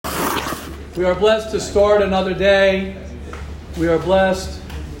We are blessed to start another day. We are blessed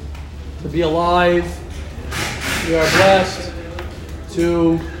to be alive. We are blessed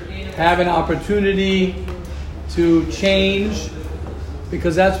to have an opportunity to change,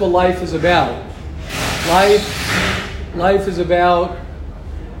 because that's what life is about. Life is about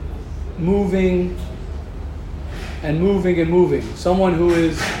moving and moving and moving. Someone who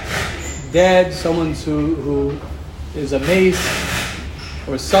is dead, someone who is a mace,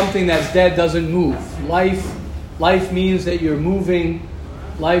 or something that's dead doesn't move. Life means that you're moving.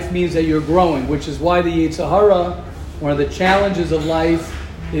 Life means that you're growing, which is why the Yetzer Hara, one of the challenges of life,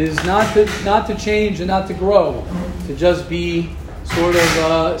 is not to change and not to grow, to just be sort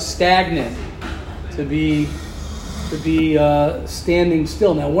of stagnant, to be standing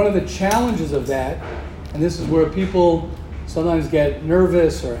still. Now, one of the challenges of that, and this is where people sometimes get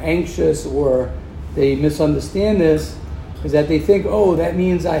nervous or anxious or they misunderstand this, is that they think, oh, that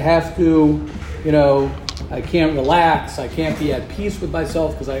means I have to, I can't relax, I can't be at peace with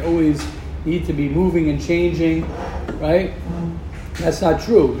myself because I always need to be moving and changing, right? That's not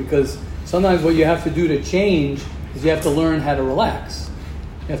true, because sometimes what you have to do to change is you have to learn how to relax.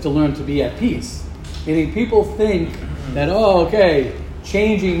 You have to learn to be at peace. Meaning people think that,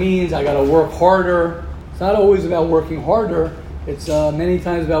 changing means I got to work harder. It's not always about working harder. It's many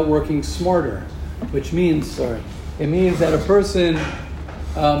times about working smarter, which means, it means that a person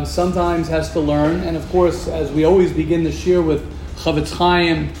sometimes has to learn, and of course, as we always begin the shir with Chavetz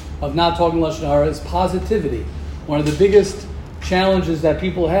Chaim of not talking Lashon Hara, is positivity. One of the biggest challenges that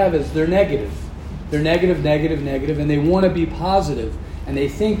people have is they're negative. They're negative, and they want to be positive, and they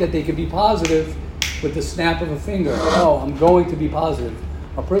think that they can be positive with the snap of a finger. Oh, I'm going to be positive.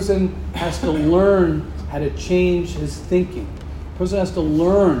 A person has to learn how to change his thinking. A person has to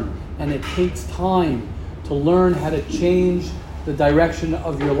learn, and it takes time to learn how to change the direction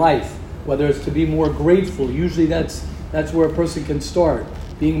of your life, whether it's to be more grateful. Usually that's where a person can start,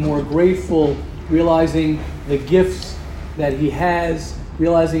 being more grateful, realizing the gifts that he has,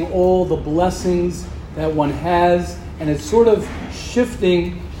 realizing all the blessings that one has, and it's sort of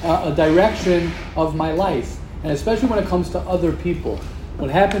shifting a direction of my life, and especially when it comes to other people. What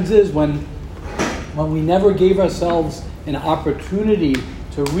happens is when we never gave ourselves an opportunity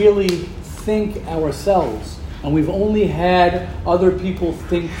to really think ourselves, and we've only had other people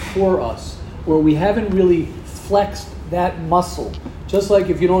think for us, where we haven't really flexed that muscle. Just like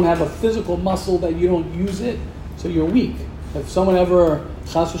if you don't have a physical muscle that you don't use it, so you're weak. If someone ever,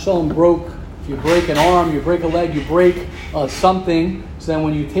 chas v'shalom, if you break an arm, you break a leg, you break something, so then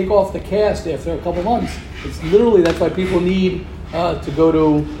when you take off the cast after a couple months, it's literally, that's why people need to go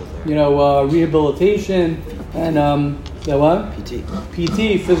to, rehabilitation and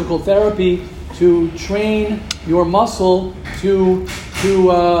PT, physical therapy, to train your muscle to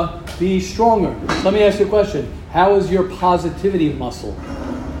be stronger. Let me ask you a question. How is your positivity muscle?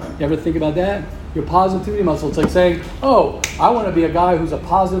 You ever think about that? Your positivity muscle. It's like saying, I want to be a guy who's a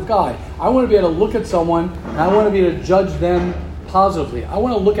positive guy. I want to be able to look at someone and I want to be able to judge them positively. I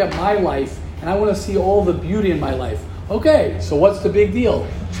want to look at my life and I want to see all the beauty in my life. Okay, so what's the big deal?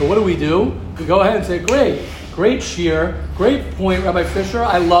 So what do? We go ahead and say, great shir, great point, Rabbi Fisher.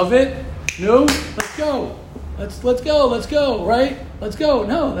 I love it. No, let's go. Let's go, right? Let's go.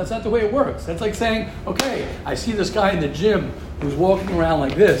 No, that's not the way it works. That's like saying, I see this guy in the gym who's walking around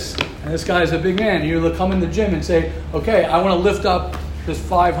like this, and this guy's a big man. You'll come in the gym and say, I want to lift up this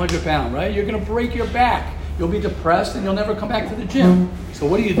 500 pound, right? You're going to break your back. You'll be depressed, and you'll never come back to the gym. So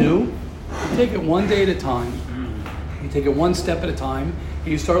what do? You take it one day at a time. You take it one step at a time, and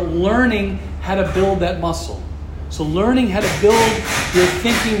you start learning how to build that muscle. So learning how to build your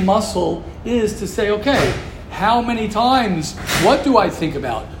thinking muscle is to say, how many times, what do I think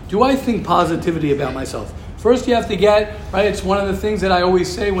about? Do I think positivity about myself? First you have to get, right, it's one of the things that I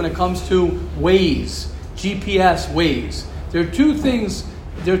always say when it comes to Waze, GPS Waze. There are two things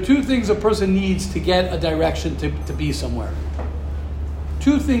a person needs to get a direction to be somewhere.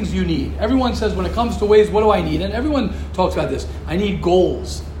 Two things you need. Everyone says when it comes to Waze, what do I need? And everyone talks about this. I need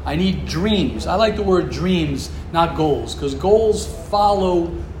goals. I need dreams. I like the word dreams, not goals, because goals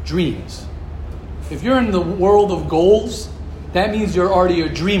follow dreams. If you're in the world of goals, that means you're already a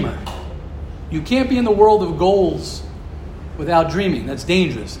dreamer. You can't be in the world of goals without dreaming. That's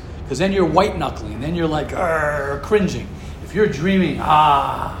dangerous, because then you're white-knuckling. Then you're like, cringing. If you're dreaming,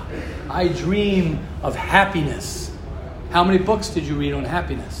 I dream of happiness. How many books did you read on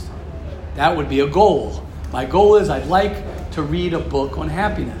happiness? That would be a goal. My goal is I'd like to read a book on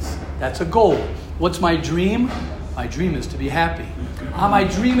happiness. That's a goal. What's my dream? My dream is to be happy. My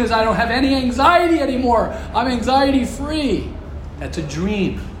dream is I don't have any anxiety anymore. I'm anxiety free. That's a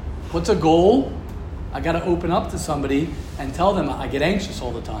dream. What's a goal? I got to open up to somebody and tell them I get anxious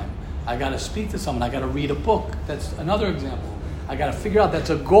all the time. I got to speak to someone. I got to read a book. That's another example. I got to figure out that's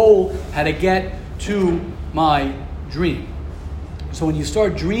a goal, how to get to my dream. So when you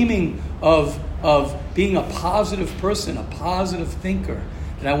start dreaming of being a positive person, a positive thinker,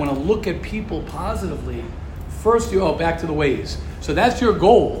 that I want to look at people positively, first back to the ways. So that's your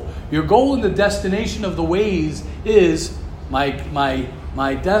goal. Your goal and the destination of the ways is, my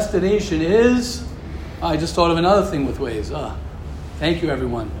destination is, I just thought of another thing with ways. Thank you,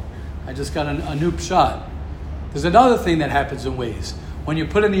 everyone. I just got a new shot. There's another thing that happens in ways. When you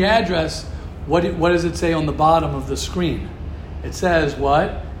put in the address, what does it say on the bottom of the screen? It says what?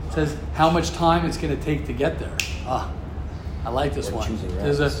 It says how much time it's going to take to get there. I like this one.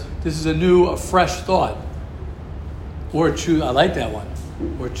 This is a fresh thought. I like that one.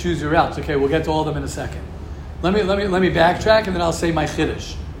 Or choose your routes. Okay, we'll get to all of them in a second. Let me backtrack, and then I'll say my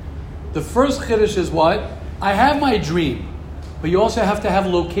chiddush. The first chiddush is what? I have my dream, but you also have to have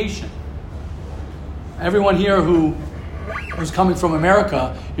location. Everyone here who's coming from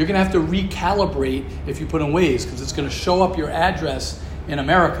America, you're going to have to recalibrate if you put in Waze, because it's going to show up your address in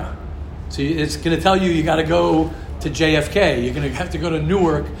America. So it's going to tell you got to go to JFK. You're going to have to go to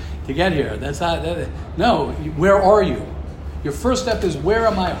Newark to get here. No, where are you? Your first step is, where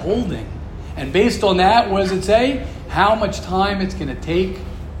am I holding? And based on that, what does it say? How much time it's going to take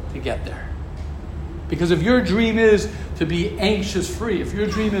to get there. Because if your dream is to be anxious-free, if your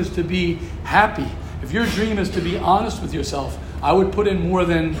dream is to be happy, if your dream is to be honest with yourself, I would put in more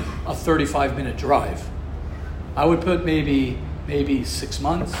than a 35-minute drive. I would put maybe 6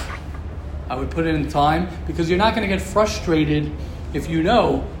 months. I would put it in time, because you're not going to get frustrated if you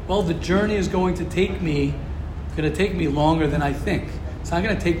know, well, the journey is going to take me longer than I think. It's not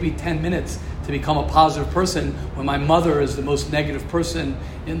going to take me 10 minutes to become a positive person when my mother is the most negative person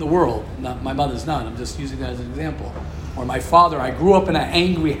in the world. My mother's not. I'm just using that as an example. Or my father. I grew up in an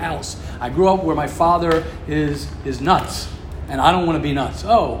angry house. I grew up where my father is nuts, and I don't want to be nuts.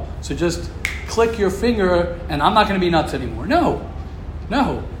 So just click your finger, and I'm not going to be nuts anymore. No.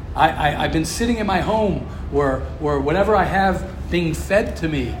 I've been sitting in my home where whatever I have being fed to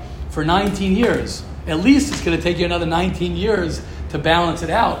me for 19 years. At least it's going to take you another 19 years to balance it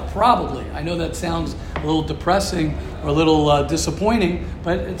out, probably. I know that sounds a little depressing or a little disappointing,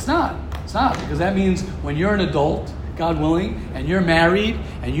 but it's not. It's not, because that means when you're an adult, God willing, and you're married,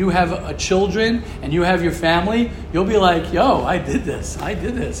 and you have children, and you have your family, you'll be like, yo, I did this.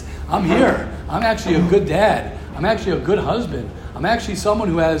 I'm here. I'm actually a good dad. I'm actually a good husband. I'm actually someone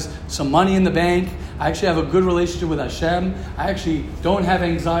who has some money in the bank. I actually have a good relationship with Hashem. I actually don't have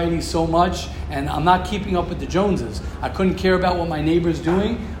anxiety so much, and I'm not keeping up with the Joneses. I couldn't care about what my neighbor's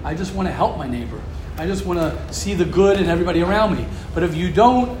doing. I just want to help my neighbor. I just want to see the good in everybody around me. But if you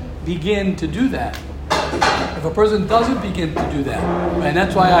don't begin to do that, if a person doesn't begin to do that, and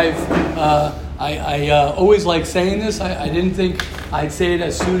that's why I always like saying this. I didn't think I'd say it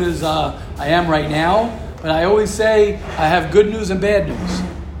as soon as I am right now, but I always say I have good news and bad news.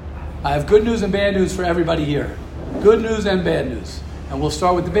 I have good news and bad news for everybody here. Good news and bad news. And we'll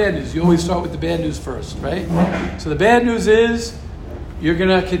start with the bad news. You always start with the bad news first, right? So the bad news is you're going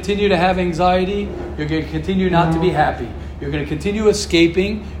to continue to have anxiety. You're going to continue not to be happy. You're going to continue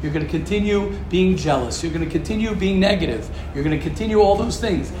escaping. You're going to continue being jealous. You're going to continue being negative. You're going to continue all those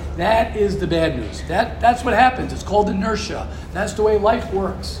things. That is the bad news. That's what happens. It's called inertia. That's the way life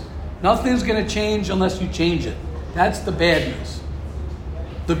works. Nothing's going to change unless you change it. That's the bad news.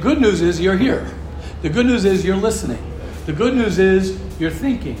 The good news is you're here. The good news is you're listening. The good news is you're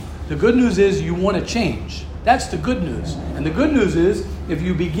thinking. The good news is you want to change. That's the good news. And the good news is if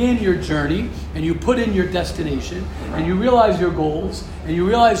you begin your journey and you put in your destination and you realize your goals and you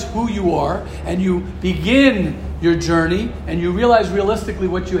realize who you are and you begin your journey and you realize realistically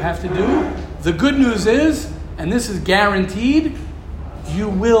what you have to do, the good news is, and this is guaranteed, you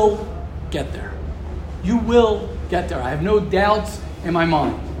will get there. You will get there. I have no doubts in my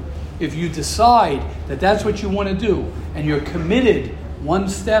mind. If you decide that that's what you want to do and you're committed one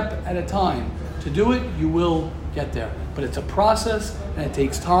step at a time to do it, you will get there. But it's a process, and it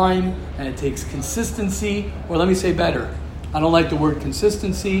takes time, and it takes consistency, or let me say better, I don't like the word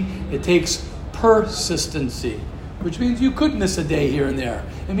consistency, it takes persistency, which means you could miss a day here and there.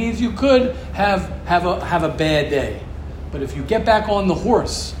 It means you could have a bad day. But if you get back on the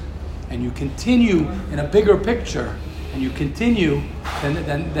horse and you continue in a bigger picture and you continue,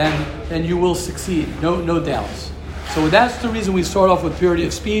 then you will succeed. No doubts. So that's the reason we start off with purity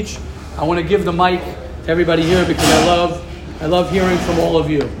of speech. I want to give the mic to everybody here because I love hearing from all of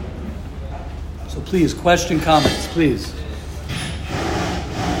you. So please, question, comments, please.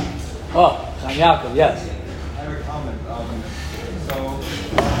 Oh, Yaakov, yes. I have a comment. So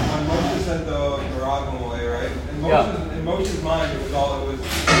when Moshe sent the Meraglim away, right? In Moshe's mind, it was Israel was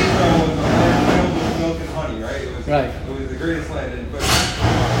a land filled with milk and honey, right? It was the greatest land. But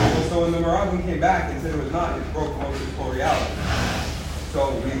so when the Meraglim came back and said it was not, it broke Moshe's whole reality.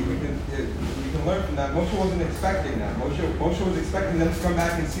 So we can learn from that. Moshe wasn't expecting that. Moshe was expecting them to come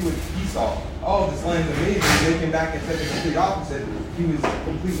back and see what he saw. Oh, this land's amazing. They came back and said the complete opposite. He was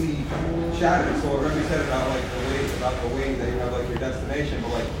completely shattered. So what Rebbe said about the way that you have like your destination,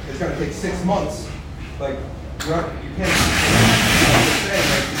 but like it's gonna take 6 months. Like you can't just say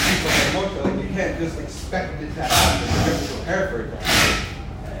like you see something like Moshe, like you can't just expect it to happen. You have to prepare for it.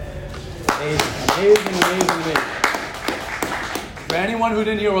 Amazing. For anyone who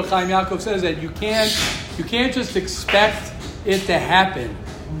didn't hear what Chaim Yaakov says, that you can't just expect it to happen.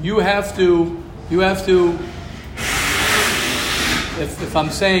 You have to. If I'm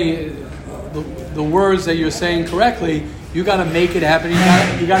saying the words that you're saying correctly, you got to make it happen.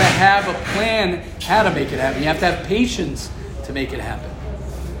 You got to have a plan how to make it happen. You have to have patience to make it happen.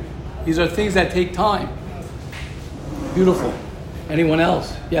 These are things that take time. Beautiful. Anyone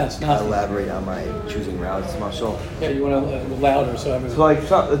else? Yes. I'll elaborate on my choosing routes, Marshall. Yeah, you want to louder so everyone. So like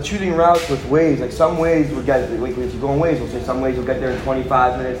choosing routes with ways, like some ways we'll get, like if you go in ways, we'll say some ways you'll get there in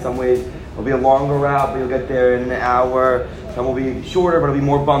 25 minutes, some ways it'll be a longer route, but you'll get there in an hour, some will be shorter, but it'll be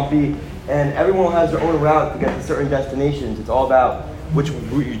more bumpy, and everyone has their own route to get to certain destinations. It's all about which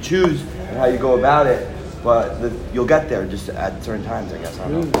route you choose and how you go about it, but you'll get there just at certain times, I guess. I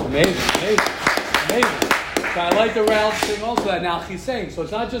don't know. Amazing. So I like the route thing also that now he's saying. So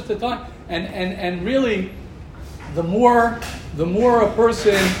it's not just the time, and really, the more a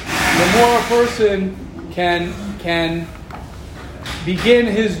person can begin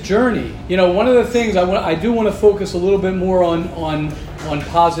his journey. You know, one of the things I do want to focus a little bit more on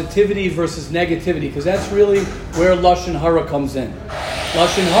positivity versus negativity, because that's really where Lashon Hara comes in.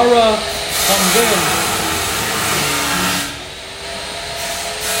 Lashon Hara comes in.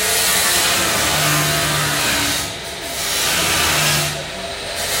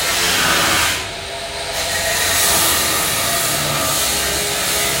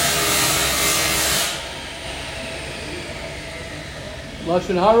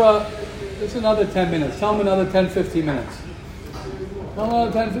 Lashon Hara, it's another 10 minutes. Tell them another 10, 15 minutes. Tell them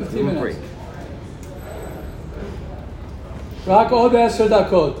another 10, 15 minutes. Rak od 10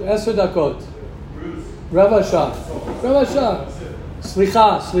 dakot. Rava Shah.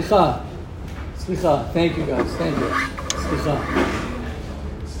 Slicha. Thank you guys. Thank you. Slicha.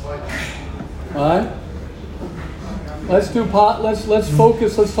 All right. Let's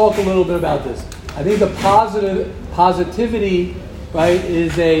focus. Let's talk a little bit about this. I think the positivity, right,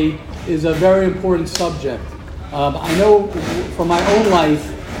 is a very important subject. I know from my own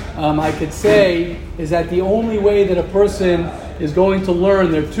life, I could say is that the only way that a person is going to learn,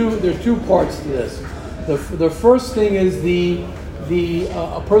 there are two parts to this. The first thing is a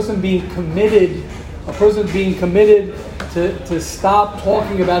person being committed to stop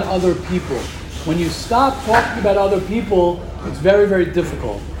talking about other people. When you stop talking about other people, it's very, very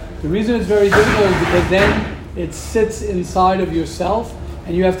difficult. The reason it's very difficult is because then it sits inside of yourself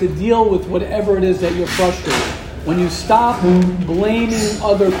and you have to deal with whatever it is that you're frustrated. When you stop blaming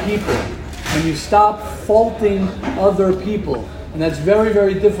other people, when you stop faulting other people, and that's very,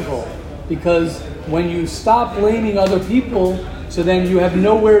 very difficult, because when you stop blaming other people, so then you have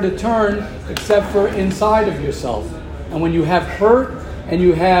nowhere to turn except for inside of yourself. And when you have hurt and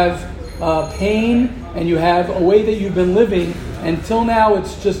you have pain and you have a way that you've been living, until now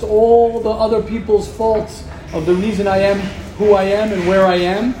it's just all the other people's faults of the reason I am who I am and where I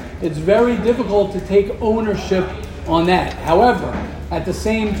am, it's very difficult to take ownership on that. However, at the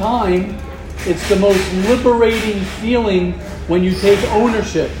same time, it's the most liberating feeling when you take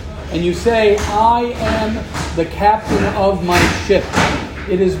ownership and you say, I am the captain of my ship.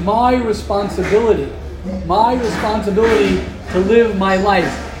 It is my responsibility to live my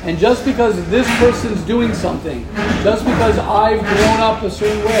life. And just because this person's doing something, just because I've grown up a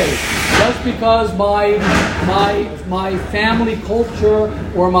certain way, just because my family culture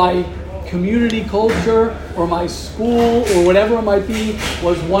or my community culture or my school or whatever it might be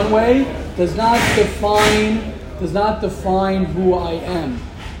was one way, does not define who I am.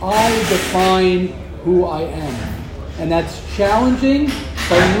 I define who I am. And that's challenging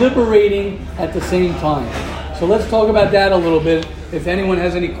but liberating at the same time. So let's talk about that a little bit, if anyone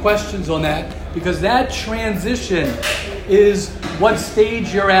has any questions on that, because that transition is what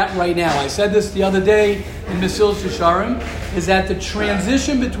stage you're at right now. I said this the other day in Mesilas Yesharim, is that the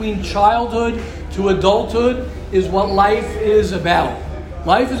transition between childhood to adulthood is what life is about.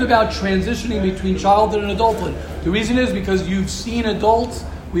 Life is about transitioning between childhood and adulthood. The reason is because you've seen adults,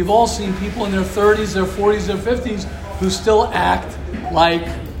 we've all seen people in their 30s, their 40s, their 50s who still act like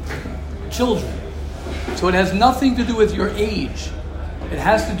children. So it has nothing to do with your age. It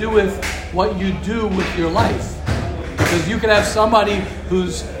has to do with what you do with your life. Because you could have somebody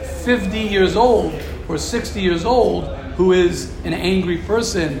who's 50 years old or 60 years old who is an angry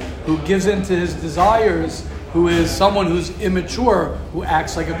person, who gives in to his desires, who is someone who's immature, who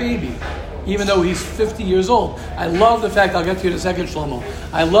acts like a baby, even though he's 50 years old. I love the fact, I'll get to you in a second, Shlomo.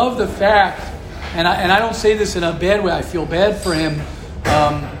 I love the fact, and I don't say this in a bad way, I feel bad for him,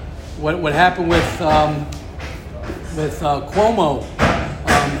 what happened with Cuomo.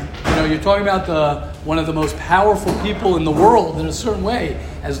 You're talking about one of the most powerful people in the world in a certain way.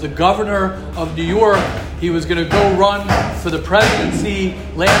 As the governor of New York, he was going to go run for the presidency.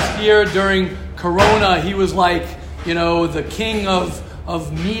 Last year during Corona, he was like, the king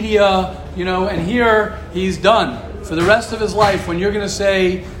of media, and here he's done. For the rest of his life, when you're going to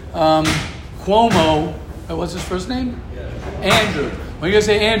say Cuomo, what's his first name? Andrew. When you're going to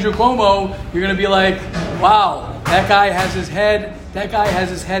say Andrew Cuomo, you're going to be like, wow, that guy has his head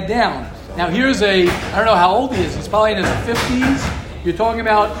down. Now I don't know how old he is. He's probably in his 50s. You're talking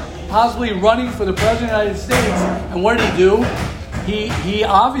about possibly running for the President of the United States. And what did he do? He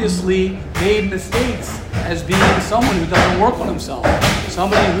obviously made mistakes as being someone who doesn't work on himself.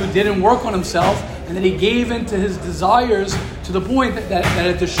 Somebody who didn't work on himself, and then he gave in to his desires to the point that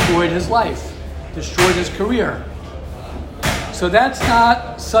it destroyed his life, destroyed his career. So that's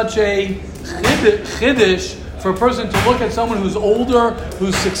not such a chiddush for a person to look at someone who's older,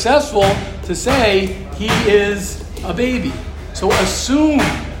 who's successful, to say he is a baby. So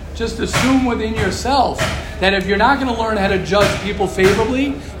just assume within yourself that if you're not going to learn how to judge people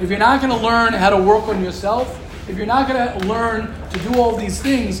favorably, if you're not going to learn how to work on yourself, if you're not going to learn to do all these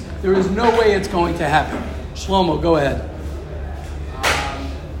things, there is no way it's going to happen. Shlomo, go ahead.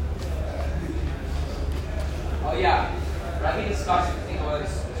 Rabbi discussed, I think it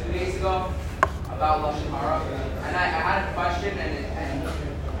was 2 days ago, about Lashon Hara, and I had a question, and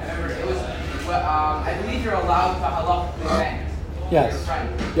I remember it was, I believe you're allowed to halachically vent. Yes. Your friend.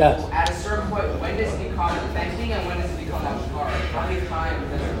 Yes. At a certain point, when does it become venting, and when does it become Lashon Hara? How many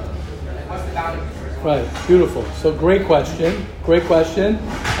times does it, what's the boundary? Right, beautiful. So great question. The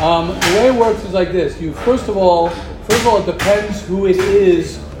way it works is like this. First of all, it depends who it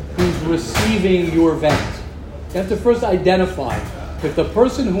is who's receiving your vent. You have to first identify if the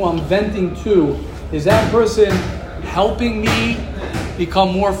person who I'm venting to, is that person helping me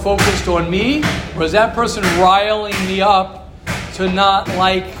become more focused on me, or is that person riling me up to not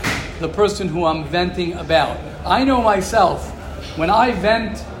like the person who I'm venting about? I know myself, when I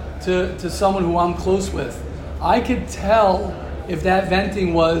vent to someone who I'm close with, I could tell if that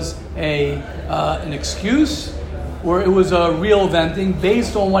venting was an excuse or it was a real venting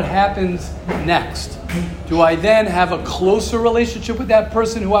based on what happens next. Do I then have a closer relationship with that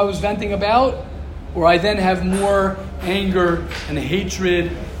person who I was venting about? Or I then have more anger and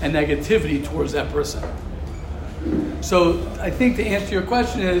hatred and negativity towards that person? So I think the answer to your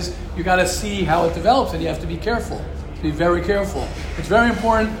question is you got to see how it develops, and you have to be careful. Be very careful. It's very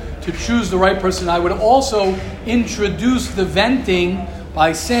important to choose the right person. I would also introduce the venting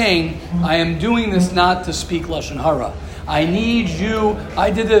by saying, I am doing this not to speak Lashon Hara. I need you.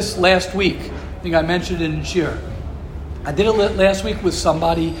 I did this last week. I think I mentioned it in Shir. I did it last week with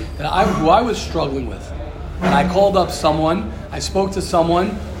somebody who I was struggling with. And I called up someone, I spoke to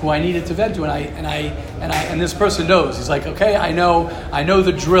someone who I needed to vent to, and this person knows. He's like, okay, I know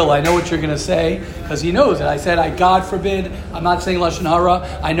the drill. I know what you're going to say, because he knows it. I said, God forbid, I'm not saying Lashon Hara.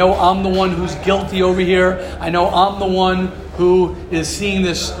 I know I'm the one who's guilty over here. I know I'm the one who is seeing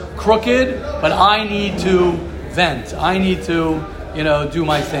this crooked, but I need to vent. I need to, do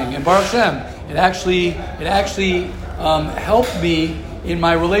my thing. And Baruch Hashem, it actually helped me in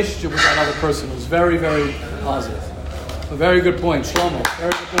my relationship with that other person. It was very, very positive. A very good point, Shlomo.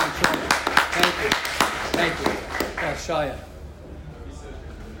 Very good point, Shlomo. Thank you. Yeah, Shaya.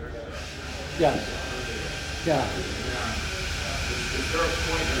 Yeah. Is there a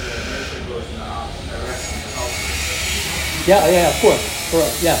point where the inertia goes in the opposite direction? Yeah, of course.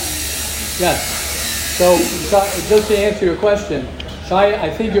 Correct. Yes. So, just to answer your question, Shaya, I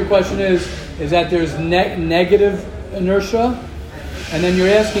think your question is that there's negative inertia, and then you're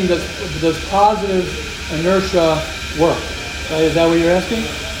asking, does positive inertia work? Right? Is that what you're asking?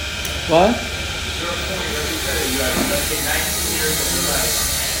 What? Is there a point where you have, let's say, 19 years of your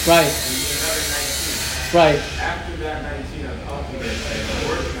life? Right. And Right. after that 19 of helping yourself,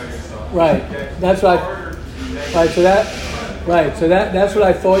 working on yourself. Right. Okay. That's right. Right. So Right, so that's what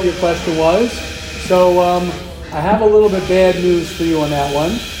I thought your question was. So I have a little bit bad news for you on that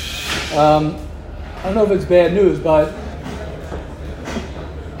one. I don't know if it's bad news, but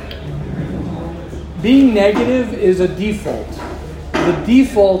being negative is a default. The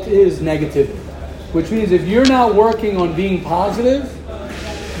default is negativity, which means if you're not working on being positive,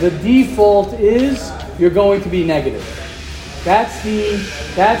 the default is you're going to be negative. That's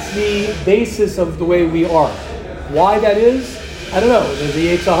the basis of the way we are. Why that is, I don't know. There's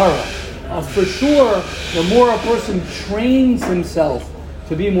the Yetzer Hara. For sure, the more a person trains himself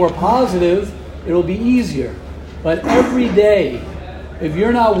to be more positive, it'll be easier. But every day, if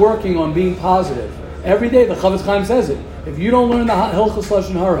you're not working on being positive, every day the Chavetz Chaim says it. If you don't learn the Hilchos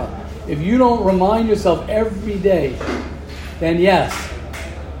Lashon Hara, if you don't remind yourself every day, then yes,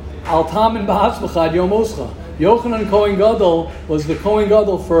 Al Tamin Ba'atzmacha Ad Yom Moscha. Yochanan Kohen Gadol was the Kohen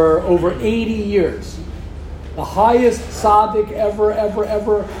Gadol for over 80 years. The highest tzaddik ever,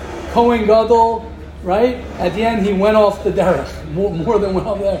 Kohen Gadol, right? At the end, he went off the derech, more than went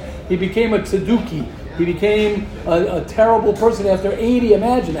off there. He became a tzeduki. He became a terrible person after 80.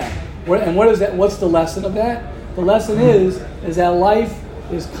 Imagine that. And what is that? What's the lesson of that? The lesson is that life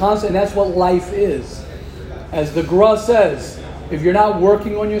is constant, and that's what life is. As the Gra says, if you're not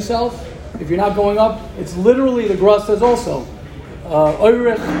working on yourself, if you're not going up, it's literally, the Gra says also,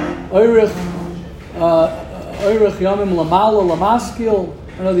 Oirich Yamim Lamala Lamaskil,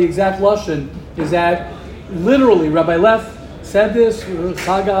 I don't know the exact Lashon, is that literally, Rabbi Leff said this,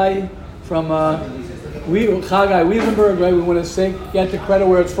 Chagai from Chagai Wiesenberg, right? We want to get the credit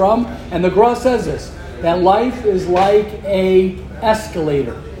where it's from. And the Gra says this, that life is like a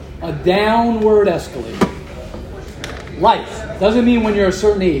escalator, a downward escalator. Life doesn't mean when you're a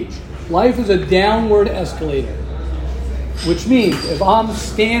certain age. Life is a downward escalator, which means if I'm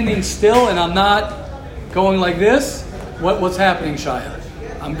standing still and I'm not going like this, what's happening, Shaya?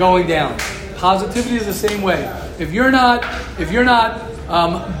 I'm going down. Positivity is the same way. If you're not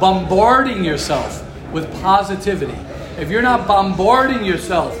bombarding yourself with positivity, if you're not bombarding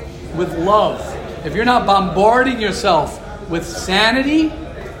yourself with love, if you're not bombarding yourself with sanity,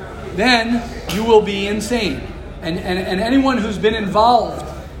 then you will be insane. And anyone who's been involved,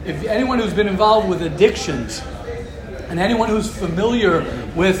 with addictions, and anyone who's familiar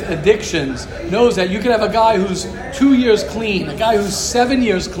with addictions knows that you can have a guy who's 2 years clean, a guy who's 7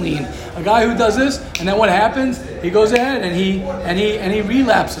 years clean, a guy who does this, and then what happens? He goes ahead and he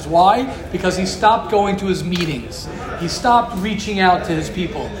relapses. Why? Because he stopped going to his meetings. He stopped reaching out to his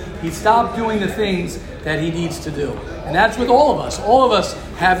people. He stopped doing the things that he needs to do. And that's with all of us. All of us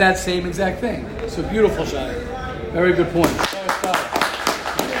have that same exact thing. So beautiful, Shai. Very good point.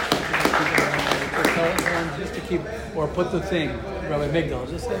 Just to keep, or put the thing, Rabbi Migdal,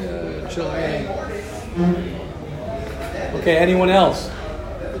 just chill. Okay, anyone else?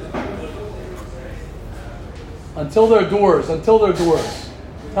 Until their doors. Tell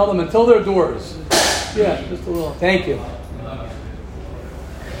them until their doors. Yeah, just a little. Thank you.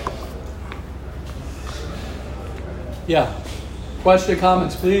 Yeah. Question,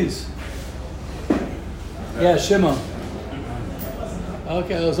 comments, please. Yeah, Shimon.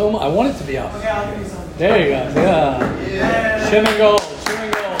 Okay, I want it to be out. There you go. Yeah. Shimon gold.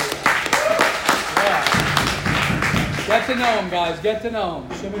 Yeah. Get to know him, guys. Get to know him.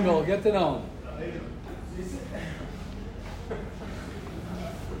 Shimon gold. Get to know him.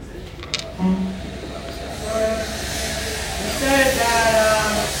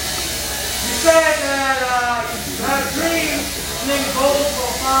 You said that you have dreams and then goals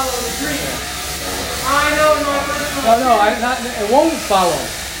will follow the dream. I know in my personal it won't follow.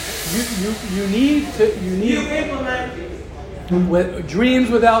 You need You implement. With dreams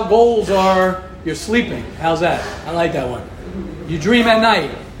without goals are you're sleeping. How's that? I like that one. You dream at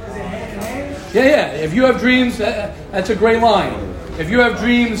night. Is it hand in hand? Yeah. If you have dreams, that's a great line. If you have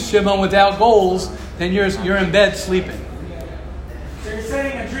dreams, Shimon, without goals, then you're in bed sleeping. So you're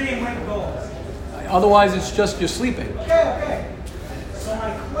setting a dream with goals. Otherwise, it's just you're sleeping. Okay. So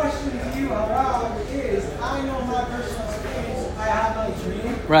my question to you, Harab, is I know my personal experience. I have my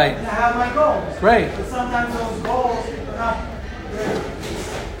dream. Right. And I have my goals. Great. But sometimes those goals are not good.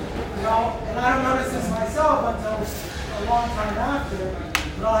 And I don't notice this myself until a long time after.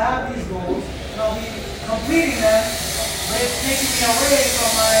 But I'll have these goals and I'll be completing them, but it's taking me away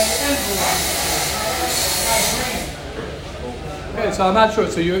from my end goal. My dream. Okay, so I'm not sure.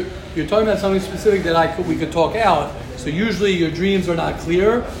 So you're talking about something specific that we could talk out. So usually your dreams are not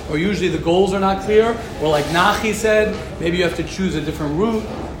clear, or usually the goals are not clear, or like Nachi said, maybe you have to choose a different route,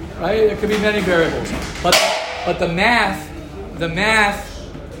 right? There could be many variables, but the math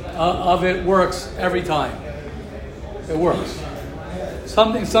of it works every time. It works.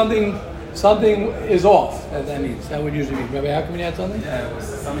 Something is off. That means that would usually mean. Rabbi Ackerman, you had something? Yeah, it was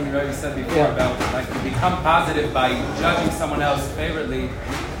something you already said before about like you become positive by judging someone else favorably.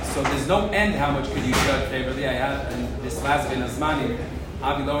 So there's no end how much could you judge favorably. I had in this last in Asmani,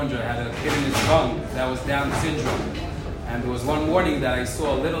 Avi Lorenger had a kid in his bunk that was Down syndrome. And there was one morning that I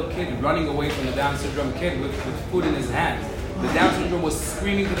saw a little kid running away from the Down syndrome kid with food in his hand. The Down syndrome was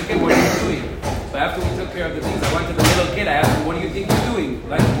screaming to the kid, "What are you doing?" So after we took care of the things, I went to the little kid. I asked him, "What do you think you're doing?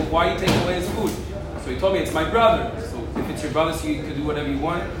 Like, why are you taking away his food?" So he told me, "It's my brother." So if it's your brother, so you can do whatever you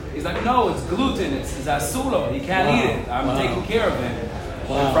want. He's like, "No, it's gluten. It's asulo. He can't eat it. I'm taking care of him."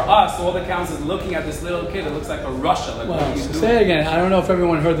 And for us, all the counselors looking at this little kid, it looks like a Russia. Like, what are you doing? Say it again. I don't know if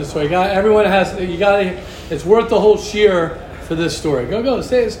everyone heard this story. Everyone has. You got to. It's worth the whole shear for this story. Go.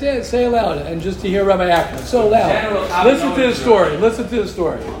 Say it loud, and just to hear Rabbi Ackerman. So loud. Listen to the story. Listen to the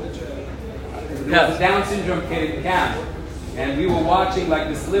story. There was a Down syndrome kid in camp, and we were watching like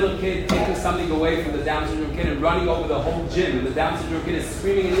this little kid taking something away from the Down syndrome kid and running over the whole gym, and the Down syndrome kid is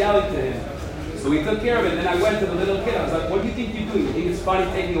screaming and yelling to him. So we took care of it. Then I went to the little kid. I was like, "What do you think you're doing? You think it's funny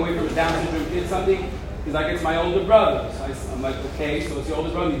taking away from a Down syndrome kid something?" He's like, "It's my older brother." So I'm like, "Okay, so it's your older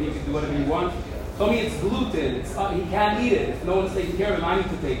brother. You think you can do whatever you want?" Told me it's gluten. He can't eat it. If no one's taking care of him, I need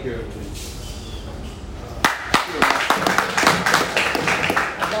to take care of him.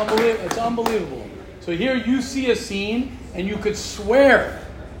 It's unbelievable. So here you see a scene, and you could swear.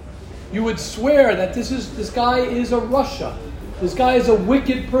 You would swear that this guy is a Russia. This guy is a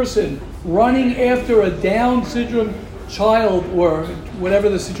wicked person running after a Down syndrome child or whatever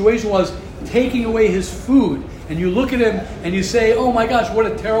the situation was, taking away his food. And you look at him and you say, "Oh my gosh, what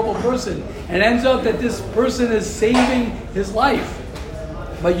a terrible person." And it ends up that this person is saving his life.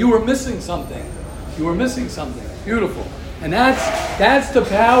 But you were missing something. You were missing something. Beautiful. And that's the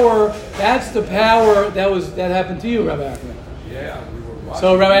power that happened to you, Rabbi Ackerman. Yeah, we were watching.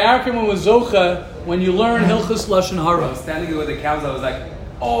 So Rabbi Ackerman was Zocha when you learn Hilchos Lashon I Hara. was standing there with the cows. I was like,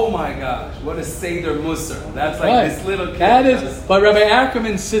 "Oh my gosh, what a Seder Musar." That's like this little kid. That is. But Rabbi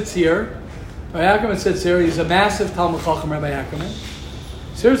Ackerman sits here. Rabbi Ackerman sits here. He's a massive Talmud Chacham, Rabbi Ackerman.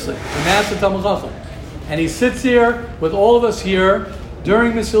 Seriously, a massive Talmud Chacham. And he sits here with all of us here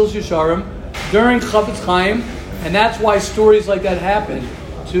during Mesilas Yesharim, during Chafetz Chaim, and that's why stories like that happen.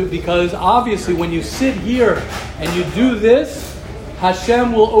 Because obviously when you sit here and you do this,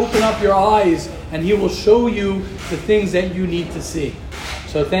 Hashem will open up your eyes and He will show you the things that you need to see.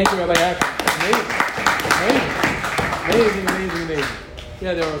 So thank you, Rabbi Ackerman. Amazing.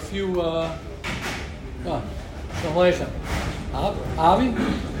 Yeah, there are a few... Avi?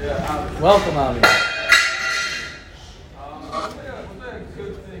 Yeah, Avi. Welcome, Avi. What's like a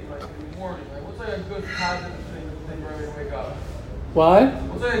good thing, like in the morning? Like, what's like a good positive thing to think right when you wake up? What?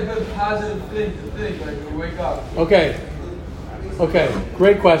 What's like a good positive thing to think like when you wake up? Okay.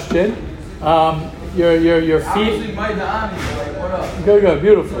 Great question. Your feet. Obviously, my Da'ani, like, what up? Good.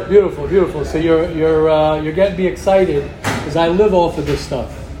 Beautiful. So you're getting me excited because I live off of this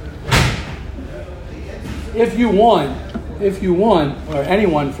stuff. If you want, or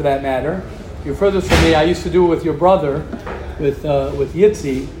anyone for that matter, you're furthest from me. I used to do it with your brother, with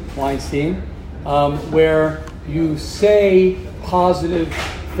Yitzi Weinstein, where you say positive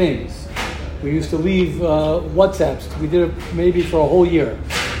things. We used to leave WhatsApps. We did it maybe for a whole year.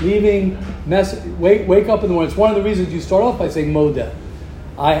 Leaving wake up in the morning. It's one of the reasons you start off by saying Modeh.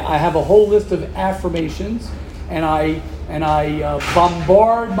 I have a whole list of affirmations, and I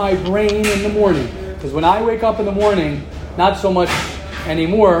bombard my brain in the morning. Because when I wake up in the morning, not so much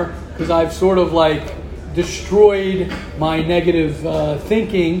anymore, because I've sort of like destroyed my negative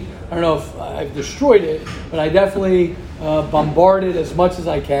thinking. I don't know if I've destroyed it, but I definitely bombard it as much as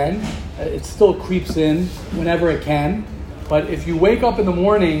I can. It still creeps in whenever it can. But if you wake up in the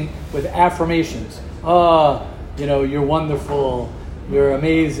morning with affirmations, you're wonderful, you're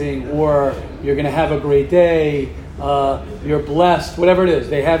amazing, or you're going to have a great day, you're blessed, whatever it is.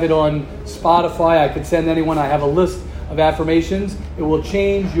 They have it on Spotify. I could send anyone. I have a list of affirmations. It will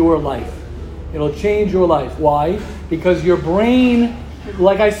change your life. It'll change your life. Why? Because your brain,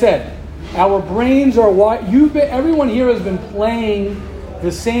 like I said, our brains are everyone here has been playing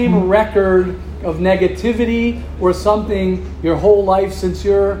the same record of negativity or something your whole life since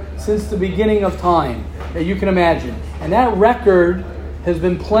the beginning of time that you can imagine. And that record has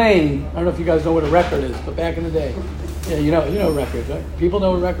been playing. I don't know if you guys know what a record is, but back in the day, yeah, you know records, right? People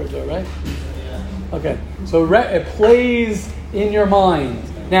know what records are, right? Okay, so it plays in your mind.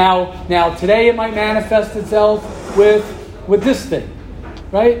 Now today it might manifest itself with this thing,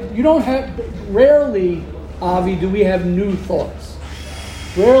 right? Rarely, Avi, do we have new thoughts.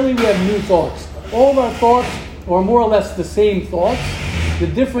 Rarely we have new thoughts. All of our thoughts or more or less the same thoughts. The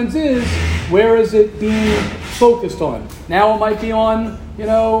difference is, where is it being focused on? Now it might be on,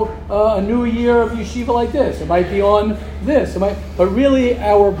 a new year of yeshiva like this. It might be on this. But really,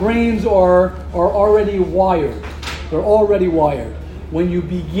 our brains are already wired. They're already wired. When you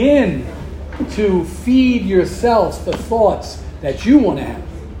begin to feed yourself the thoughts that you want to have.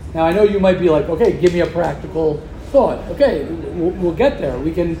 Now, I know you might be like, okay, give me a practical thought. Okay, we'll get there.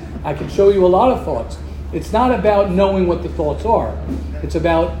 I can show you a lot of thoughts. It's not about knowing what the thoughts are. It's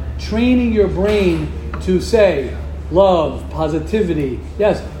about training your brain to say love, positivity.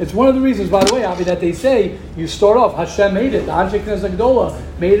 Yes, it's one of the reasons, by the way, Avi, that they say you start off, Hashem made it, the Anshe Knesset Gdola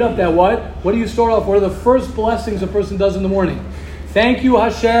made it up that what? What do you start off? What are the first blessings a person does in the morning? Thank you,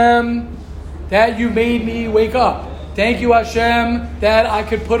 Hashem, that you made me wake up. Thank you, Hashem, that I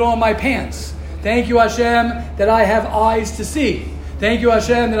could put on my pants. Thank you, Hashem, that I have eyes to see. Thank you,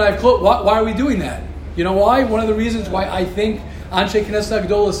 Hashem, that I've clothes. Why are we doing that? You know why? One of the reasons why I think Anshe Knesset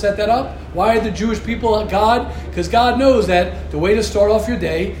Gdola set that up. Why are the Jewish people God? Because God knows that the way to start off your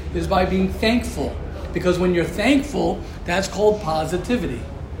day is by being thankful. Because when you're thankful, that's called positivity.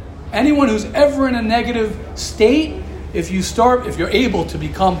 Anyone who's ever in a negative state, if you're able to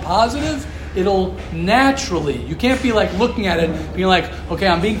become positive, it'll naturally, you can't be like looking at it, being like, okay,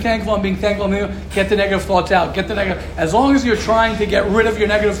 I'm being thankful, get the negative thoughts out, as long as you're trying to get rid of your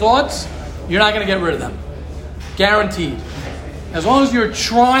negative thoughts, you're not going to get rid of them. Guaranteed. As long as you're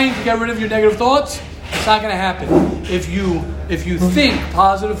trying to get rid of your negative thoughts, it's not going to happen. If you think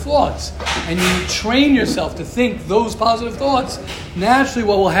positive thoughts and you train yourself to think those positive thoughts, naturally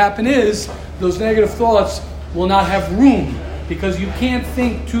what will happen is those negative thoughts will not have room, because you can't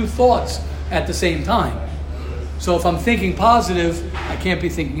think two thoughts at the same time. So if I'm thinking positive, I can't be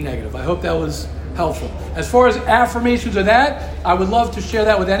thinking negative. I hope that was helpful. As far as affirmations of that, I would love to share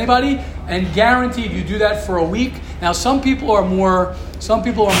that with anybody, and guaranteed you do that for a week. Now some people are more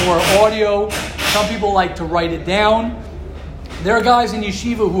audio, some people like to write it down. There are guys in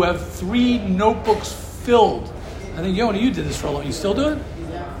yeshiva who have 3 notebooks filled. I think, Yoni, you did this for a long time. You still do it?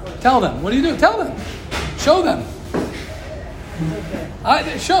 Tell them. What do you do? Tell them. Show them.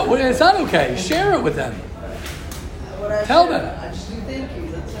 It's not okay. Share it with them. Tell them. I just do thank you.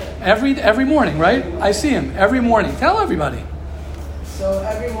 That's it. Every morning, right? I see him every morning. Tell everybody. So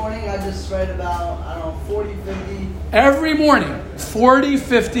every morning I just write about, 40, 50. Every morning, 40,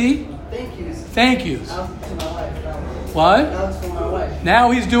 50. Thank yous. That was to my wife. What? That was for my wife.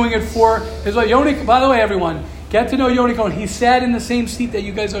 Now he's doing it for his wife. Yoni, by the way, everyone, get to know Yoni Cohen. He sat in the same seat that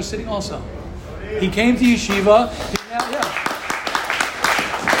you guys are sitting also. He came to yeshiva.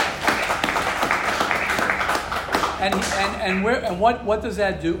 And what does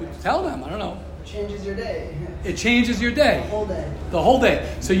that do? Tell them. I don't know. Changes your day. It changes your day. The whole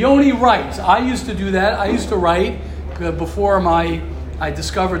day. So Yoni writes. I used to do that. I used to write before I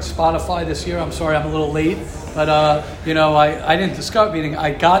discovered Spotify this year. I'm sorry, I'm a little late, but I didn't discover. Meaning,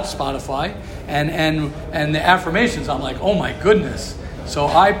 I got Spotify and the affirmations. I'm like, oh my goodness. So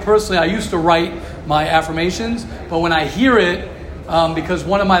I used to write my affirmations, but when I hear it, because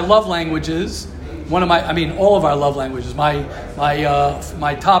one of my love languages. All of our love languages. My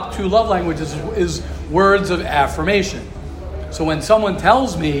top 2 love languages is words of affirmation. So when someone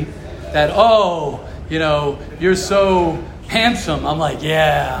tells me that, you're so handsome, I'm like,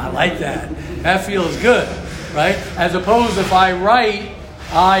 yeah, I like that. That feels good, right? As opposed if I write,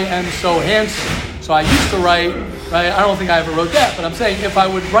 I am so handsome. So I used to write, right? I don't think I ever wrote that, but I'm saying if I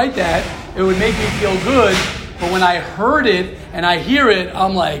would write that, it would make me feel good. But when I heard it and I hear it,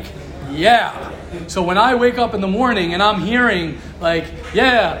 I'm like, yeah. So when I wake up in the morning and I'm hearing like,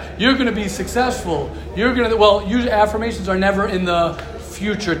 yeah, you're going to be successful. Usually affirmations are never in the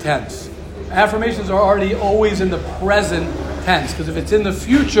future tense. Affirmations are already always in the present tense. Because if it's in the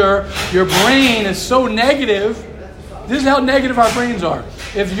future, your brain is so negative. This is how negative our brains are.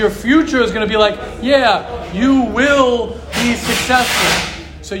 If your future is going to be like, yeah, you will be successful.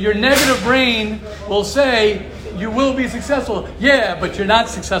 So your negative brain will say, you will be successful. Yeah, but you're not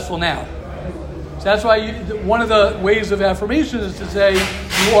successful now. So that's why one of the ways of affirmation is to say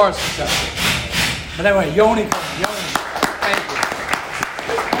you are successful. But anyway, Yoni, thank you.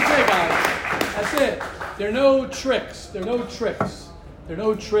 That's it, guys. That's it. There are no tricks.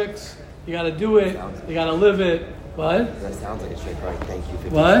 You got to do it. You got to live it. What? That sounds like a trick, right? Thank you. 50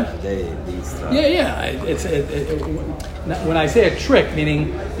 what? A day, at least. Yeah. When I say a trick,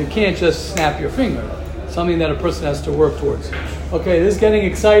 meaning you can't just snap your finger. Something that a person has to work towards. Okay, this is getting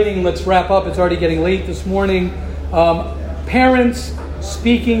exciting. Let's wrap up. It's already getting late this morning. Parents,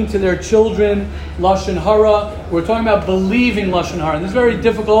 speaking to their children Lashon Hara. We're talking about believing Lashon Hara. And this is very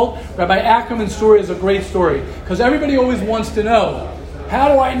difficult. Rabbi Ackerman's story is a great story because everybody always wants to know, how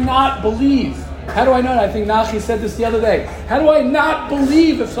do I not believe? How do I not? I think Nachi said this the other day. How do I not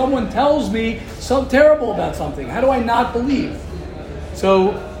believe if someone tells me something terrible about something? How do I not believe?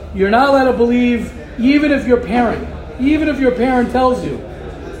 So you're not allowed to believe even if your parent tells you.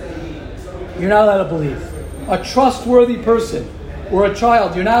 You're not allowed to believe. A trustworthy person or a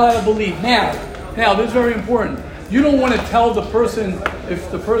child, you're not allowed to believe. Now, this is very important. You don't want to tell the person,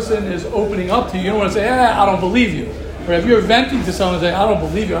 if the person is opening up to you, you don't want to say, I don't believe you. Or if you're venting to someone and say, I don't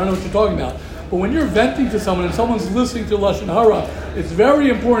believe you, I don't know what you're talking about. But when you're venting to someone and someone's listening to Lashon Hara, it's very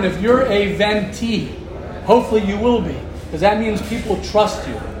important. If you're a ventee, hopefully you will be, because that means people trust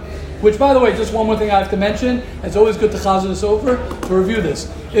you. Which, by the way, just one more thing I have to mention. It's always good to chazan this over, to review this.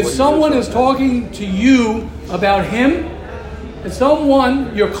 If someone is talking to you about him, if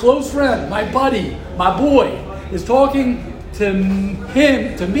someone, your close friend, my buddy, my boy, is talking to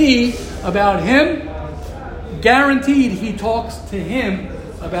me about him, guaranteed he talks to him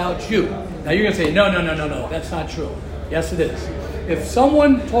about you. Now you're going to say, no, that's not true. Yes, it is. If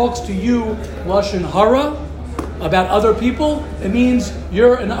someone talks to you Lashon Hara about other people, it means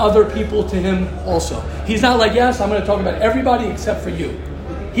you're an other people to him also. He's not like, yes, I'm going to talk about everybody except for you.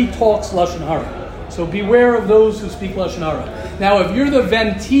 He talks Lashon Hara. So beware of those who speak Lashon Hara. Now, if you're the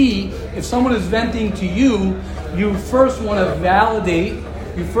ventee, if someone is venting to you, you first want to validate,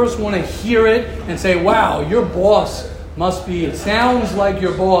 you first want to hear it and say, wow, your boss it sounds like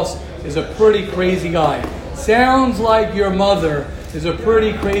your boss is a pretty crazy guy. Sounds like your mother is a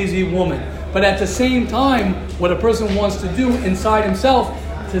pretty crazy woman. But at the same time, what a person wants to do inside himself,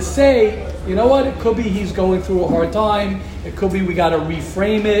 to say, you know what, it could be he's going through a hard time. It could be we got to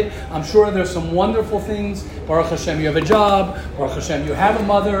reframe it. I'm sure there's some wonderful things. Baruch Hashem, you have a job. Baruch Hashem, you have a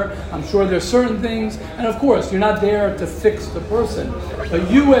mother. I'm sure there's certain things. And of course, you're not there to fix the person. But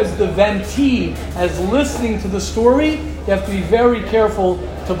you as the ventee, as listening to the story, you have to be very careful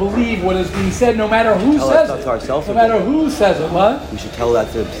to believe what is being said, no matter who says it. No matter who says it. What? We should tell that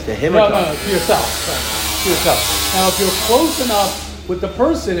to him. No, to yourself. Right. To yourself. Now, if you're close enough with the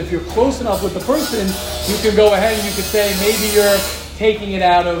person, you can go ahead and you can say, maybe you're taking it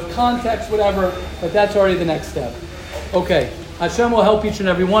out of context, whatever, but that's already the next step. Okay. Hashem will help each and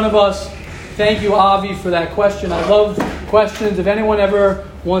every one of us. Thank you, Avi, for that question. I love questions. If anyone ever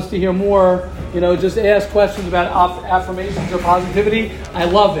wants to hear more, just ask questions about affirmations or positivity. I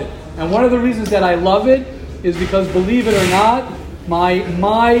love it. And one of the reasons that I love it is because, believe it or not, my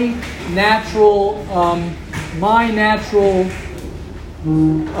natural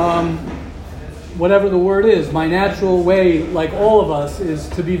whatever the word is, my natural way, like all of us, is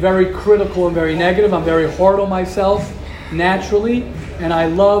to be very critical and very negative. I'm very hard on myself naturally, and I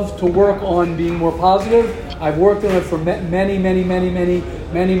love to work on being more positive. I've worked on it for many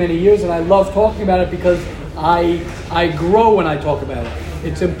years, and I love talking about it because I grow when I talk about it.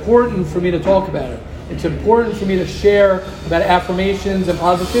 It's important for me to talk about it. It's important for me to share about affirmations and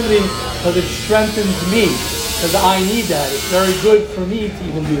positivity because it strengthens me, because I need that. It's very good for me to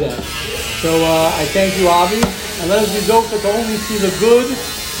even do that. So I thank you, Avi, and let us be zokah to only see the good.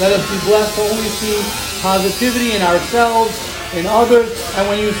 Let us be blessed to only see positivity in ourselves, in others. And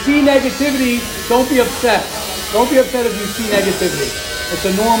when you see negativity, don't be upset. Don't be upset if you see negativity. It's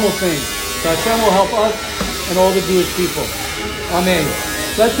a normal thing. So Hashem will help us and all the Jewish people. Amen.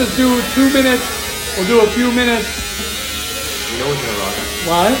 Let's just do 2 minutes. We'll do a few minutes. You know what's going on.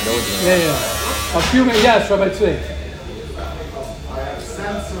 What? Yeah. A few minutes. Yes, Rabbi Tzvi. I have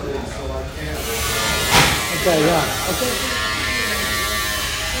sensory, so I can't. Okay, yeah. Okay.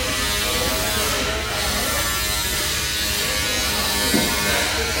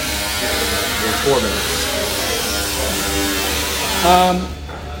 In 4 minutes.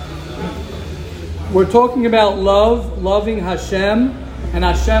 We're talking about loving Hashem, and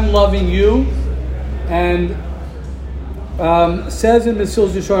Hashem loving you, and says in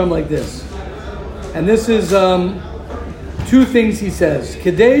Mesilas Yesharim like this, and this is 2 things he says.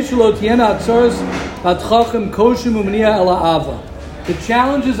 The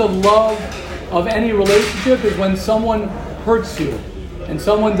challenges of love of any relationship is when someone hurts you and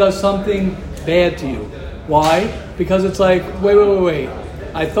someone does something bad to you. Why? Because it's like, wait.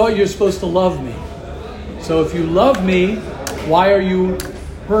 I thought you're supposed to love me. So if you love me, why are you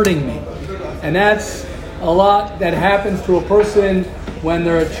hurting me? And that's a lot that happens to a person when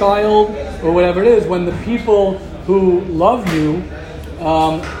they're a child or whatever it is. When the people who love you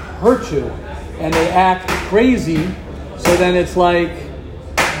hurt you and they act crazy, so then it's like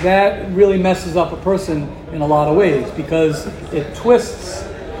that really messes up a person in a lot of ways, because it twists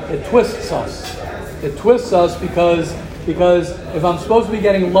us. It twists us because if I'm supposed to be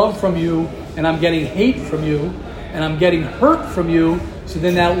getting love from you and I'm getting hate from you and I'm getting hurt from you, so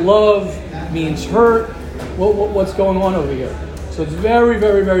then that love means hurt. What's going on over here? So it's very,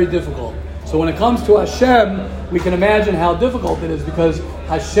 very, very difficult. So when it comes to Hashem, we can imagine how difficult it is, because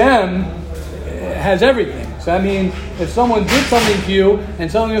Hashem has everything. So I mean, if someone did something to you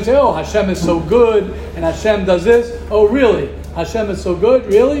and someone will say, oh, Hashem is so good and Hashem does this. Oh, really? Hashem is so good?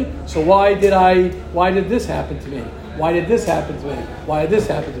 Really? So why did this happen to me? Why did this happen to me? Why did this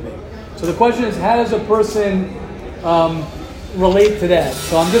happen to me? So the question is, how does a person relate to that?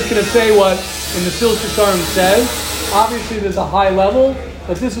 So I'm just going to say what in the Mesilas Yesharim says. Obviously there's a high level,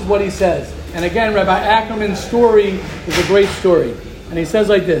 but this is what he says. And again, Rabbi Ackerman's story is a great story. And he says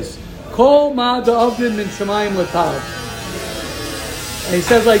like this, Kol ma da'avdin min shamayim l'tav. And he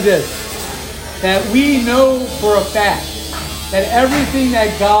says like this, that we know for a fact that everything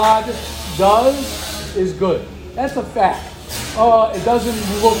that God does is good. That's a fact. It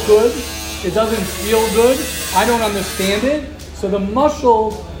doesn't look good. It doesn't feel good. I don't understand it. So the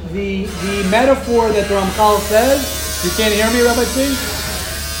mashal, the metaphor that the Ramchal says, you can't hear me, Rabbi Tzvi?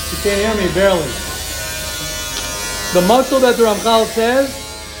 You can't hear me, barely. The mashal that the Ramchal says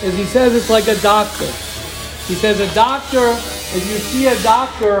is, he says it's like a doctor. He says a doctor, if you see a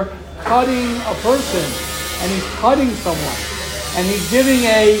doctor cutting a person, and he's cutting someone, and he's giving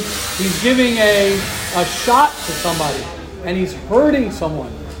a shot to somebody, and he's hurting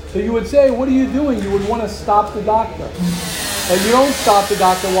someone. So you would say, what are you doing? You would want to stop the doctor. But you don't stop the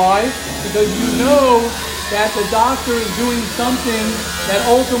doctor. Why? Because you know that the doctor is doing something that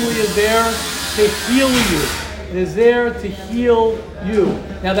ultimately is there to heal you. It is there to heal you.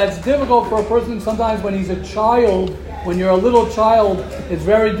 Now that's difficult for a person sometimes when he's a child. When you're a little child, it's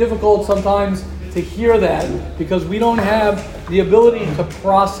very difficult sometimes to hear that, because we don't have the ability to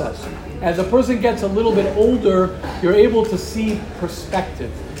process. As a person gets a little bit older, you're able to see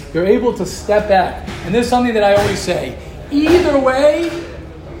perspective. You're able to step back. And this is something that I always say. Either way,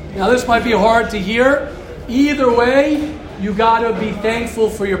 now this might be hard to hear, either way, you gotta be thankful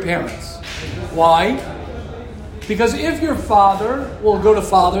for your parents. Why? Because if your father, we'll go to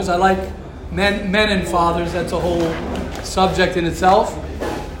fathers, I like men and fathers, that's a whole subject in itself.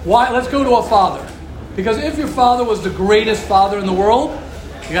 Why? Let's go to a father. Because if your father was the greatest father in the world,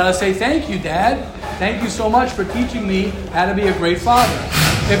 you gotta say, thank you, Dad. Thank you so much for teaching me how to be a great father.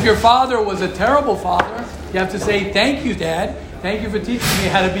 If your father was a terrible father, you have to say, thank you, Dad. Thank you for teaching me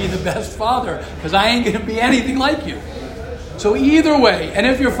how to be the best father, because I ain't gonna be anything like you. So either way, and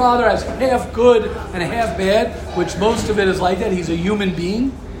if your father has half good and half bad, which most of it is like that, he's a human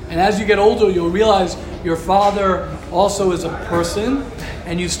being, and as you get older, you'll realize your father also is a person,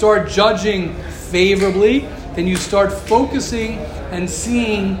 and you start judging favorably, then you start focusing and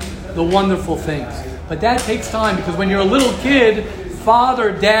seeing the wonderful things. But that takes time, because when you're a little kid,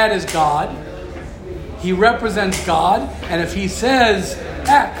 father, dad is God. He represents God, and if he says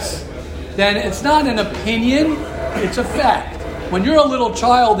X, then it's not an opinion, it's a fact. When you're a little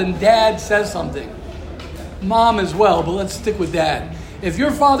child and dad says something, mom as well, but let's stick with dad. If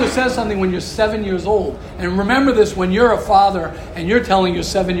your father says something when you're 7 years old, and remember this when you're a father and you're telling your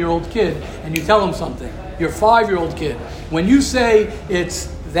 7-year-old kid, and you tell him something, your 5-year-old kid, when you say it's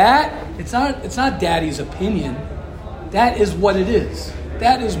not daddy's opinion, that is what it is.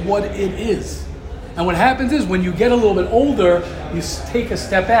 That is what it is. And what happens is when you get a little bit older, you take a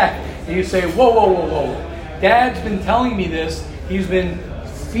step back and you say, whoa. Dad's been telling me this. He's been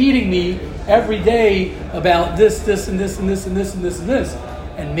feeding me every day about this, and this, and this, and this, and this, and this.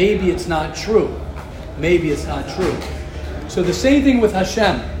 And maybe it's not true. Maybe it's not true. So the same thing with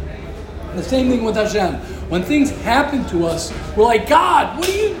Hashem. The same thing with Hashem. When things happen to us, we're like, God, what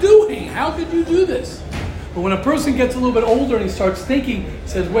are you doing? How could you do this? But when a person gets a little bit older and he starts thinking, he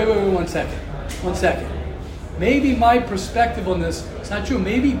says, wait, 1 second. 1 second. Maybe my perspective on this is not true.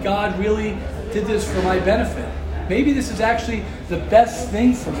 Maybe God really did this for my benefit. Maybe this is actually the best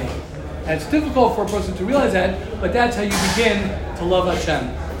thing for me. And it's difficult for a person to realize that, but that's how you begin to love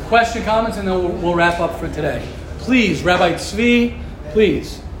Hashem. Question, comments, and then we'll wrap up for today. Please, Rabbi Tzvi,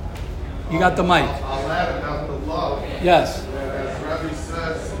 please. You got the mic. I'll add about the love. Yes. As Rabbi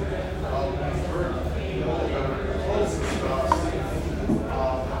says, closest to us,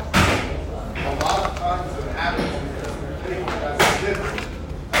 a lot of times it happens because we think as a given.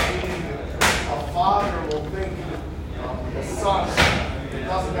 A father will think the son, it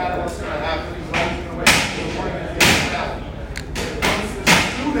doesn't matter what's going to happen, he's always going to wait until the morning and get it out. When it comes to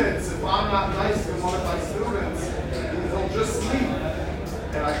students, if I'm not nice to one of my students, he'll just sleep.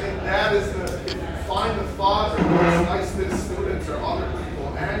 And And I think that is if you find a father who's nice to his students or other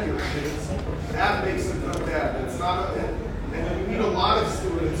people and your kids, that makes a good dad. It's not and you meet a lot of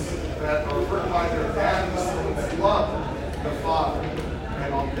students that are hurt by their dad, and the students love the father.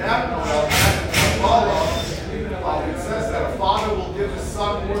 And on that note, it says that a father will give his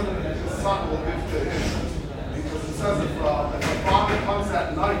son more than his son will give to him. Because it says if a father comes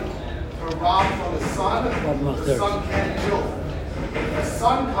at night to rob from his son, the son can't kill him. If the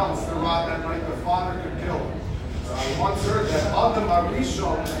son comes to rob at night, the father could kill him. I once heard that Adam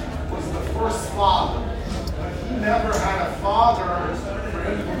Arishon was the first father. But he never had a father for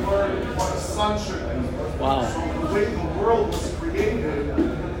him to learn what a son should be. Wow. So the way the world was created,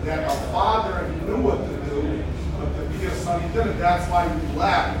 that a father knew what to do, but to be a son, he didn't. That's why we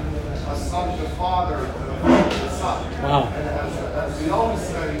lack a son to father, to son. Wow. And as we always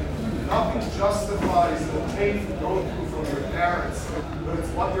say, nothing justifies the pain you go through from your parents, but it's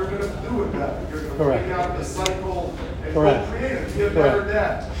what you're going to do with that. You're going to bring out the cycle and go create it, be a better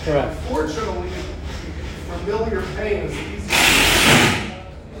dad. Unfortunately, familiar pain is easy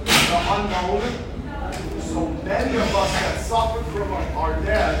to the unknown. So many of us that suffer from our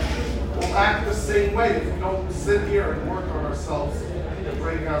dad will act the same way if we don't sit here and work on ourselves and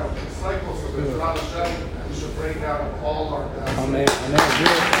break out of the cycle. So there's not a shame. We should break out of all our dads. Amen.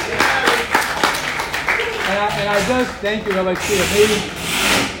 And I just thank you, Rabbi Tzvi.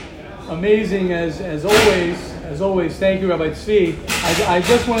 Amazing as always. Thank you, Rabbi Tzvi. I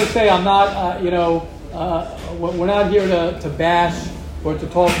just want to say I'm not, we're not here to bash or to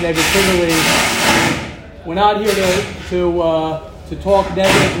talk negatively. We're not here to talk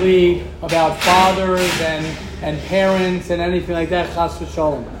negatively about fathers and parents and anything like that. Chas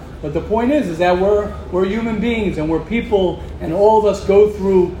v'shalom. But the point is that we're human beings and we're people, and all of us go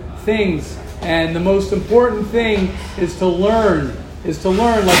through things. And the most important thing is to learn,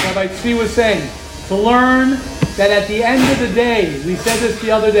 like Rabbi Tzvi was saying, to learn that at the end of the day, we said this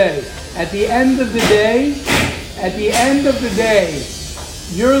the other day, at the end of the day,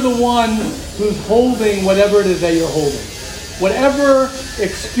 you're the one who's holding whatever it is that you're holding. Whatever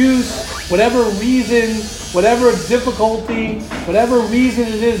excuse, whatever reason, whatever difficulty, whatever reason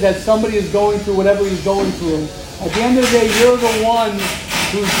it is that somebody is going through, whatever he's going through, at the end of the day, you're the one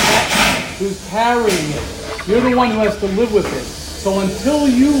who's carrying it. You're the one who has to live with it. So until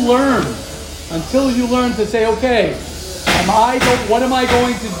you learn to say, okay, what am I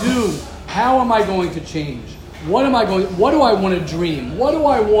going to do? How am I going to change? What do I want to dream? What do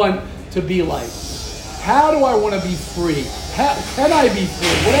I want to be like? How do I want to be free? Can I be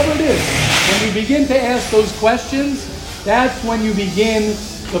free? Whatever it is. When you begin to ask those questions, that's when you begin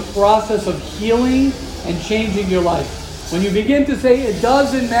the process of healing and changing your life. When you begin to say, it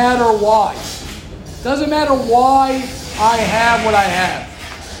doesn't matter why. It doesn't matter why I have what I have.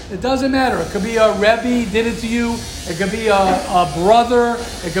 It doesn't matter. It could be a Rebbe did it to you. It could be a brother.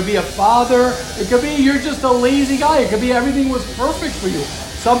 It could be a father. It could be you're just a lazy guy. It could be everything was perfect for you.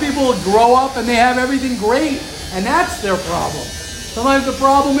 Some people grow up and they have everything great, and that's their problem. Sometimes the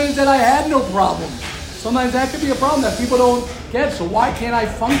problem is that I had no problem. Sometimes that could be a problem that people don't get. So why can't I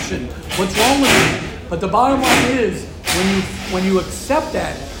function? What's wrong with me? But the bottom line is when you accept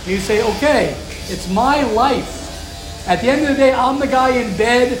that and you say, okay, it's my life. At the end of the day, I'm the guy in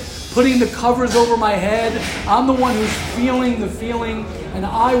bed putting the covers over my head. I'm the one who's feeling the feeling, and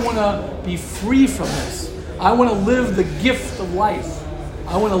I want to be free from this. I want to live the gift of life.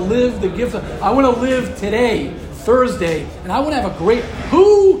 I want to live today, Thursday, and I want to have a great...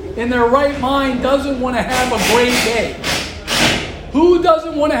 Who in their right mind doesn't want to have a great day? Who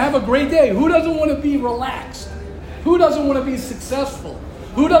doesn't want to have a great day? Who doesn't want to be relaxed? Who doesn't want to be successful?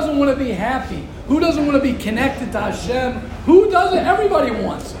 Who doesn't want to be happy? Who doesn't want to be connected to Hashem? Who doesn't? Everybody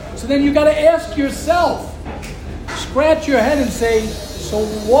wants. So then you got to ask yourself, scratch your head and say, so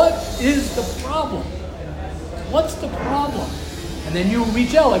what is the problem? What's the problem? And then you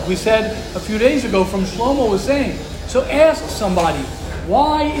reach out, like we said a few days ago from Shlomo was saying. So ask somebody,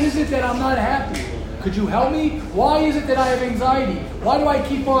 why is it that I'm not happy? Could you help me? Why is it that I have anxiety? Why do I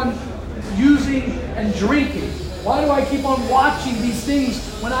keep on using and drinking? Why do I keep on watching these things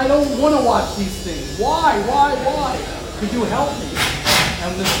when I don't want to watch these things? Why? Could you help me?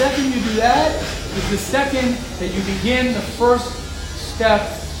 And the second you do that is the second that you begin the first step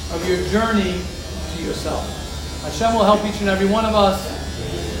of your journey to yourself. Hashem will help each and every one of us.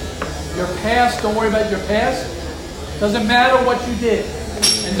 Your past, don't worry about your past. Doesn't matter what you did.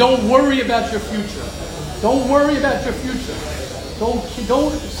 And don't worry about your future. Don't worry about your future. Don't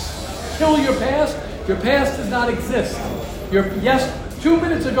kill your past. Your past does not exist. 2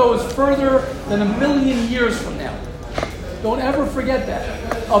 minutes ago is further than 1,000,000 years from now. Don't ever forget that.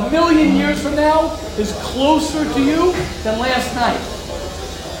 1,000,000 years from now is closer to you than last night.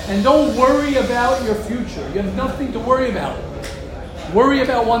 And don't worry about your future. You have nothing to worry about. Worry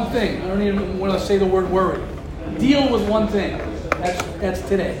about one thing. I don't even want to say the word worry. Deal with one thing. That's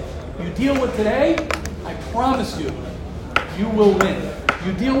today. You deal with today, I promise you, you will win.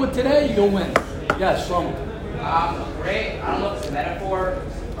 You deal with today, you'll win. Yes, Shlomo. Great. I don't know if it's a metaphor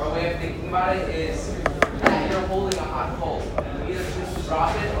or a way of thinking about it is that you're holding a hot coal. You either choose to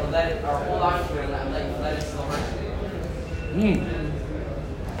drop it or let it, or hold on to it and let it still hurt you.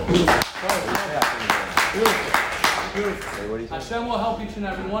 Beautiful. Hashem will help each and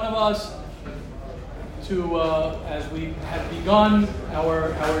every one of us to, as we have begun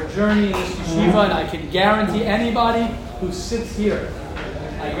our journey in this yeshiva, and I can guarantee anybody who sits here,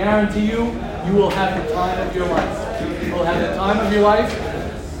 I guarantee you will have the time of your life. You will have the time of your life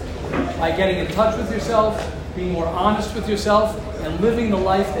by getting in touch with yourself, being more honest with yourself, and living the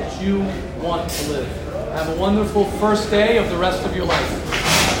life that you want to live. Have a wonderful first day of the rest of your life.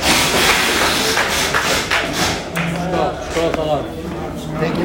 Thank you.